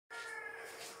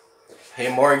Hey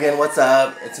Morgan, what's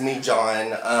up? It's me,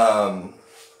 John.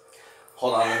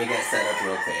 Hold on, let me get set up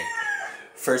real quick.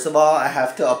 First of all, I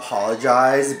have to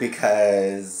apologize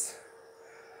because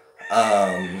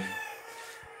I'm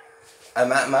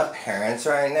at my parents'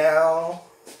 right now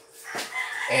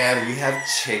and we have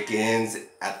chickens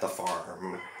at the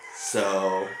farm.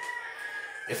 So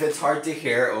if it's hard to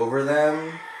hear over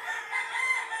them,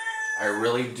 I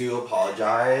really do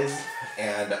apologize.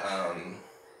 And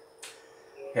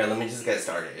here, let me just get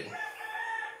started.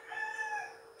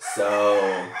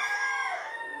 So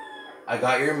I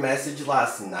got your message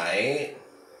last night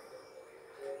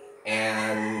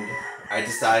and I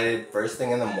decided first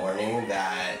thing in the morning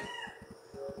that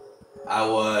I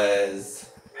was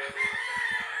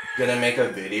gonna make a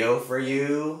video for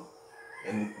you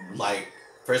and like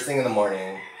first thing in the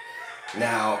morning.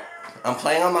 Now, I'm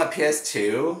playing on my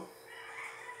PS2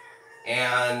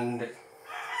 and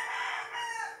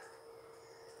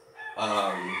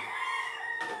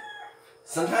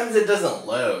sometimes it doesn't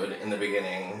load in the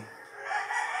beginning.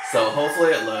 So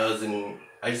hopefully it loads, and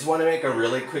I just want to make a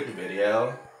really quick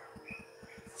video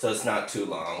so it's not too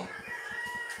long.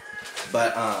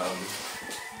 But I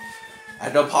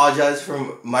have to apologize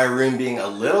for my room being a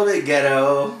little bit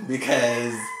ghetto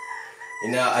because,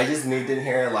 you know, I just moved in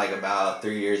here like about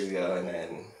 3 years ago, and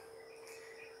then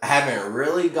I haven't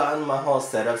really gotten my whole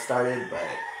setup started, but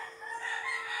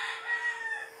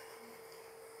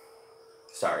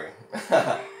sorry.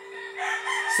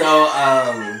 So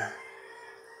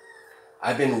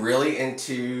I've been really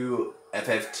into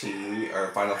FFT or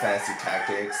Final Fantasy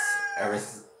Tactics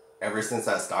ever since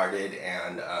I started,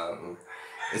 and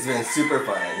it's been super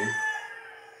fun.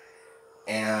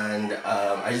 And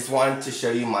I just wanted to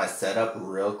show you my setup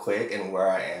real quick and where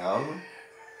I am.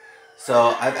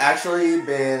 So I've actually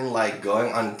been like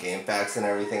going on GameFAQs and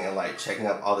everything and like checking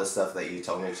up all the stuff that you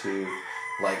told me to,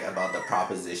 like about the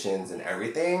propositions and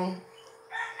everything.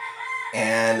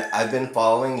 And I've been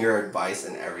following your advice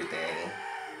and everything.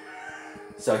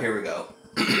 So here we go.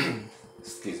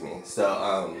 Excuse me.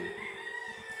 So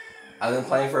I've been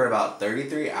playing for about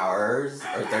 33 hours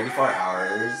or 34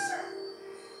 hours.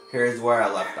 Here's where I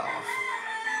left off.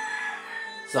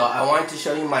 So I wanted to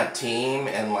show you my team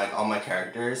and like all my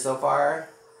characters so far.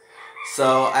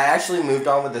 So I actually moved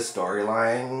on with the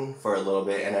storyline for a little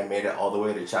bit and I made it all the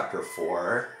way to chapter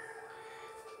 4.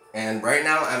 And right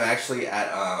now I'm actually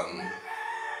at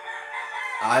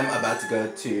I'm about to go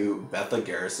to Bethel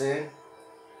Garrison.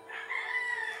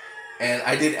 And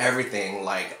I did everything.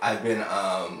 Like I've been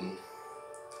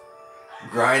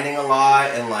grinding a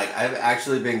lot, and like I've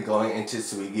actually been going into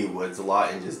Swiggy Woods a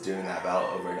lot and just doing that battle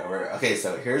over and over. Okay,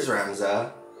 so here's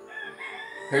Ramza.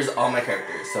 Here's all my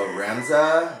characters. So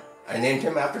Ramza, I named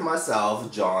him after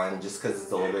myself, John, just because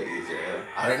it's a little bit easier.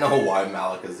 I don't know why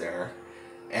Malik is there.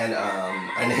 And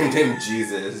I named him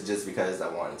Jesus just because I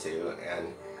wanted to.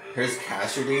 And here's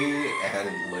Cassidy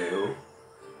and Lou.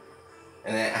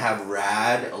 And then I have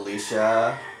Rad,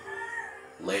 Alicia,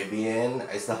 Labian.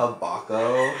 I still have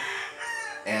Baco.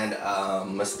 And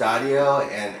Mustadio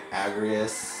and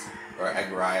Agrius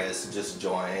just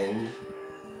joined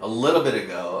a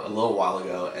little while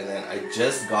ago, and then I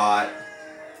just got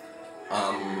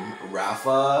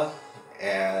Rafa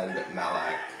and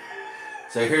Malak.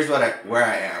 So here's where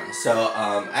I am. So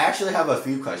I actually have a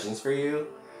few questions for you.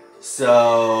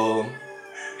 So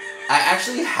I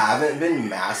actually haven't been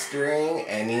mastering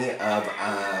any of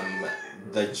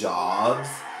the jobs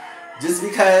just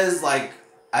because like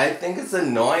I think it's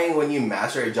annoying when you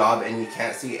master a job and you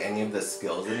can't see any of the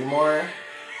skills anymore.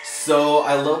 So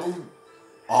I leveled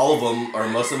all of them, or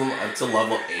most of them, up to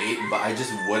level 8, but I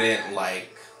just wouldn't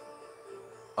like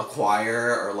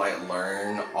acquire or like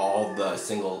learn all the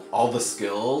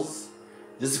skills.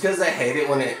 Just because I hate it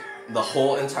when the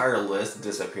whole entire list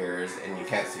disappears and you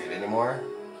can't see it anymore.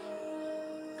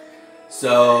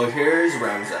 So here's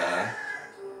Ramza.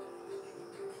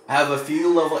 I have a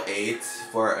few level 8s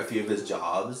for a few of his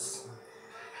jobs.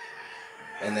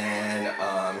 And then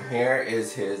here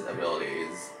is his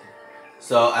abilities.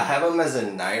 So I have him as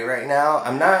a knight right now.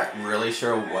 I'm not really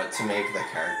sure what to make the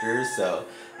characters, so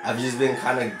I've just been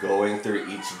kind of going through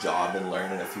each job and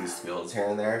learning a few skills here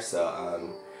and there. So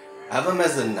I have him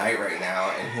as a knight right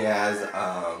now, and he has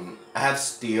I have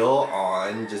steal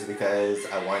on just because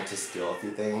I wanted to steal a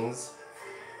few things.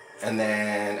 And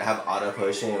then I have auto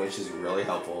potion, which is really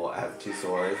helpful. I have 2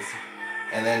 swords.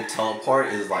 And then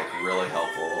teleport is like really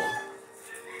helpful.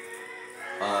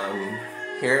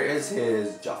 Here is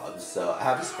his jobs. So I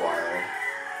have a squire.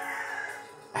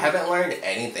 I haven't learned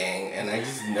anything, and I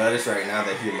just noticed right now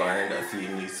that he learned a few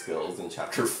new skills in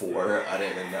chapter 4. I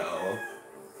didn't even know.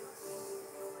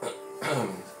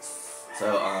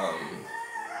 So,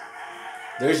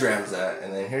 there's Ramza,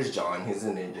 and then here's John. He's a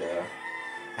ninja.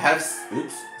 I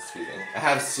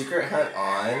have Secret Hunt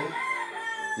on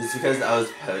just because I was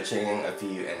poaching a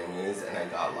few enemies, and I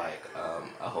got like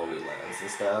a holy lance and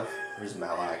stuff. Here's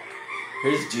Malak.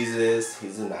 Here's Jesus.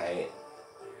 He's a knight.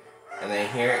 And then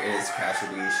here is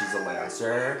Cassidy. She's a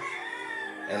lancer.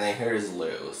 And then here is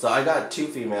Lou. So I got 2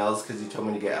 females because you told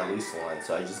me to get at least 1,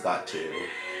 so I just got 2.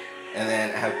 And then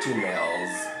I have 2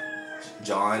 males,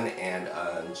 John and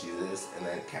Jesus, and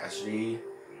then Cassidy,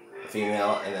 a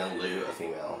female, and then Lou, a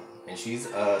female. And she's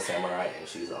a samurai and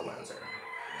she's a lancer.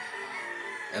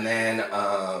 And then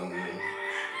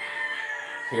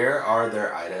here are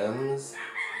their items.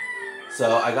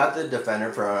 So I got the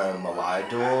defender from Malaya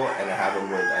Duel, and I have him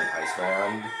with an ice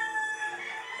brand.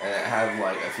 And I have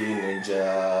like a few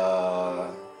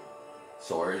ninja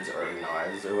swords or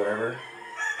knives or whatever.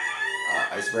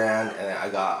 Ice brand, and then I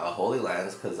got a holy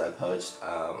lance because I poached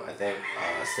I think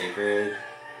sacred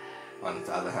on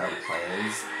Fatherham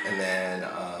Plains, and then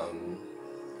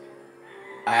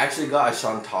I actually got a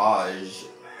chantage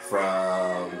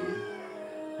from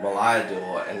Malaya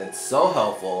Duel, and it's so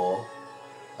helpful.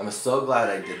 I'm so glad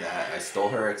I did that. I stole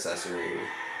her accessory,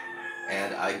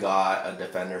 and I got a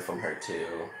defender from her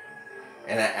too.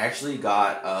 And I actually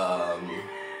got a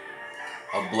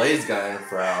blaze gun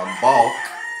from Bulk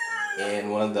in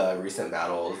one of the recent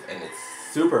battles, and it's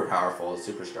super powerful,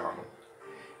 super strong.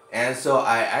 And so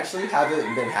I actually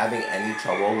haven't been having any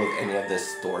trouble with any of the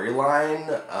storyline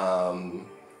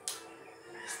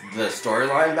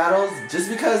battles, just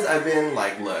because I've been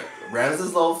like, look,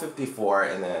 Ramza's level 54,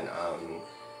 and then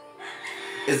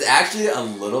it's actually a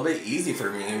little bit easy for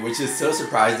me, which is so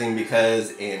surprising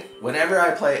because whenever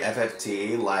I play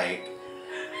FFT, like,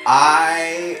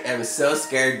 I am so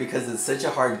scared because it's such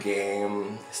a hard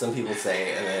game, some people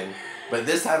say, but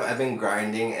this time I've been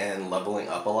grinding and leveling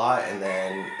up a lot, and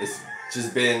then it's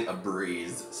just been a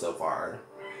breeze so far.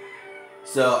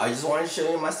 So I just wanted to show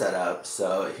you my setup.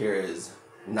 So here is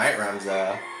Knight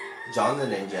Ramza, John the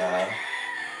Ninja,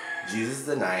 Jesus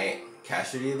the Knight,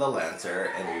 Cassidy the Lancer,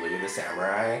 and Lou the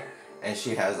Samurai. And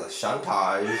she has a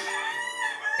chantage,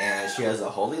 and she has a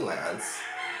holy lance,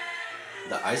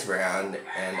 the ice brand,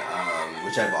 and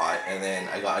which I bought, and then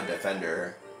I got a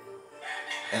defender.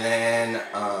 And then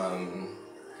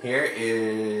here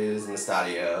is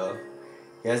Mustadio.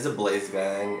 He has a blaze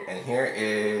gun, and here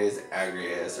is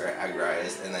Agrias,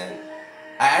 and then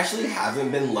I actually haven't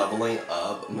been leveling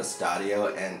up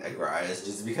Mustadio and Agrias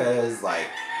just because, like,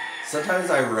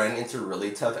 sometimes I run into really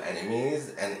tough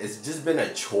enemies, and it's just been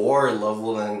a chore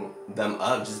leveling them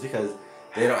up just because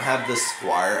they don't have the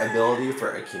Squire ability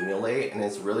for accumulate, and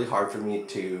it's really hard for me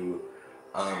to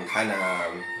kind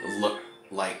of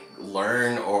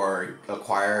learn or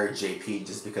acquire JP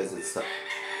just because I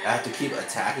have to keep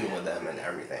attacking with them and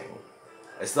everything.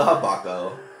 I still have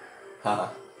Bako,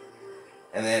 haha,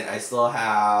 and then I still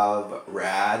have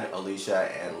Rad,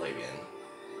 Alicia, and Labian.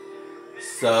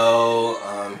 So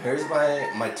here's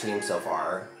my team so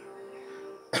far,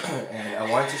 and I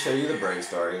wanted to show you the Brave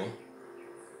story.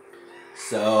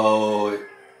 So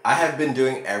I have been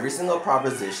doing every single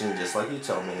proposition just like you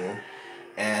told me,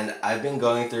 and I've been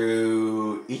going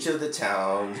through each of the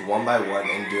towns one by one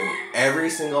and doing every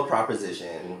single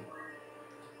proposition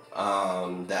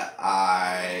that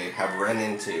I have run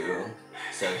into.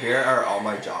 So here are all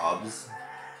my jobs.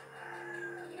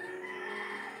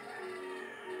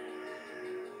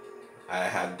 I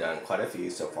have done quite a few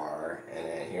so far, and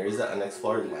then here's the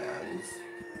unexplored lands.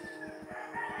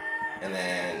 And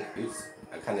then, oops,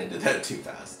 I kind of did that too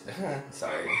fast.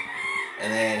 Sorry.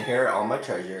 And then here are all my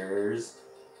treasures.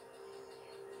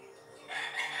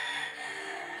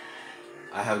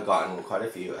 I have gotten quite a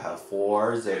few. I have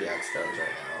 4 Zodiac Stones right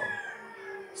now.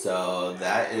 So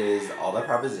that is all the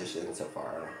propositions so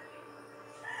far.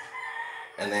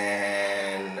 And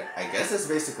then I guess that's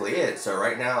basically it. So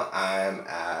right now I'm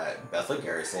at Bethel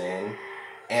Garrison,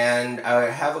 and I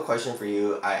have a question for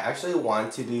you. I actually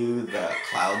want to do the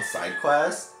Cloud side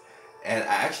quest, and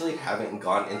I actually haven't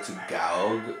gone into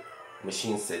Gaug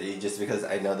Machine City just because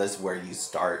I know that's where you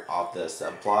start off the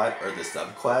subplot or the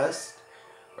subquest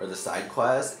or the side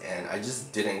quest, and I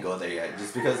just didn't go there yet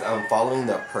just because I'm following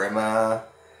the Prima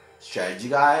strategy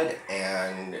guide,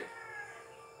 and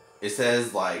it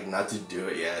says like not to do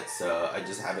it yet, so I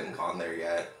just haven't gone there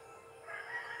yet.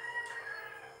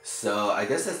 So I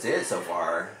guess that's it so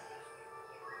far.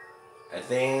 I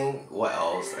think, what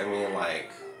else? I mean,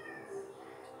 like,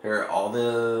 here are all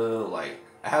the, like,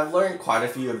 I have learned quite a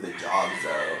few of the jobs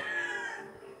though.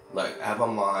 Like, I have a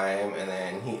mime, and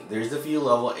then there's a few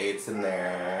level 8s in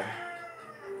there.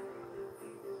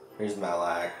 Here's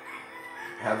Malak.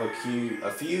 have a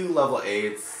few level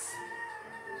 8s.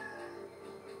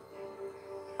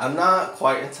 I'm not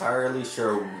quite entirely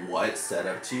sure what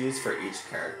setup to use for each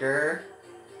character.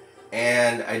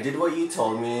 And I did what you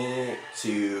told me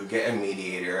to get a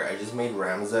mediator. I just made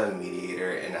Ramza a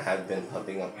mediator, and I have been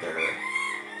pumping up their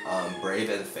Brave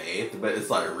and Faith, but it's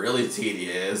like really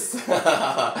tedious.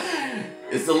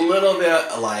 It's a little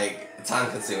bit like time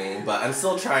consuming, but I'm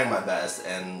still trying my best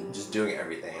and just doing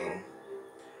everything.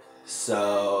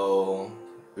 So,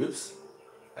 oops,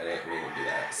 I didn't mean to do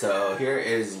that. So here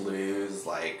is Lou's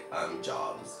like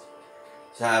jobs.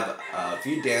 So I have a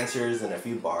few dancers and a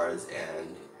few bards,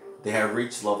 and they have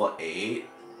reached level 8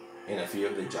 in a few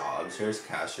of the jobs. Here's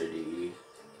Cassidy.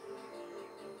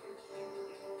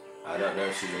 I don't know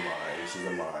if she's a mime. She's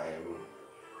a mime.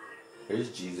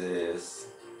 Here's Jesus.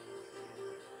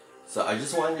 So I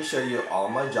just wanted to show you all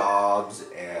my jobs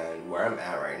and where I'm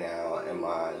at right now and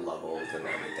my levels and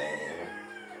everything.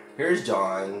 Here's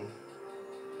John.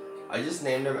 I just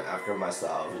named him after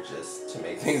myself just to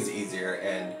make things easier.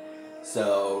 And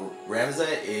so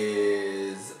Ramza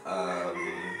is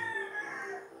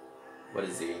what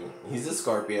is he? He's a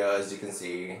Scorpio, as you can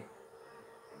see.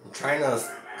 I'm trying to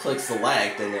click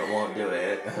select and it won't do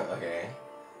it. Okay.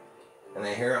 And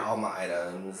then here are all my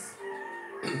items.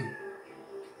 I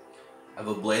have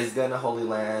a Blaze Gun, a Holy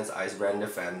Lance, Ice Brand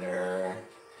Defender.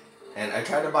 And I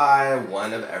try to buy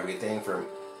one of everything from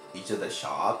each of the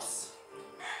shops.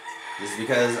 Just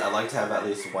because I like to have at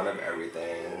least one of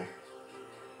everything.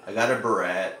 I got a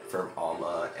Barrette from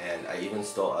Alma, and I even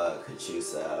stole a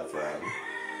Kachusa from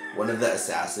one of the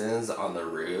assassins on the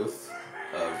roof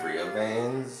of Rio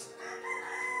Veins.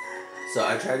 So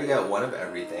I try to get one of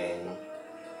everything.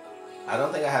 I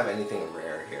don't think I have anything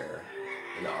rare here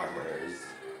in the armors.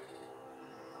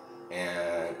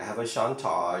 And I have a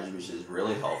Chantage, which is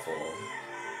really helpful.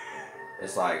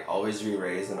 It's like always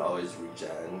re-raise and always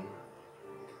regen.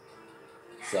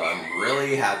 So I'm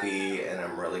really happy and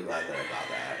I'm really glad that I got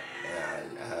that.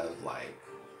 And I have like,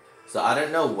 so I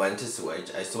don't know when to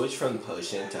switch. I switched from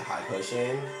potion to high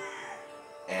potion.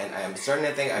 And I'm starting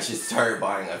to think I should start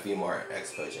buying a few more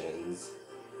X potions.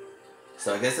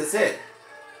 So I guess that's it.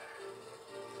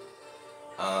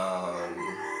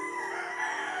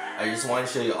 I just want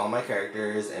to show you all my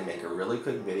characters and make a really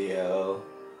quick video.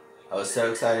 I was so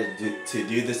excited to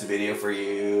do this video for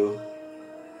you.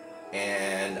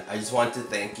 And I just want to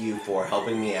thank you for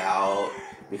helping me out,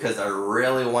 because I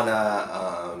really want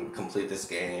to complete this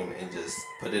game and just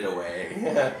put it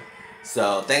away.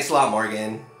 So thanks a lot,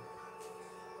 Morgan.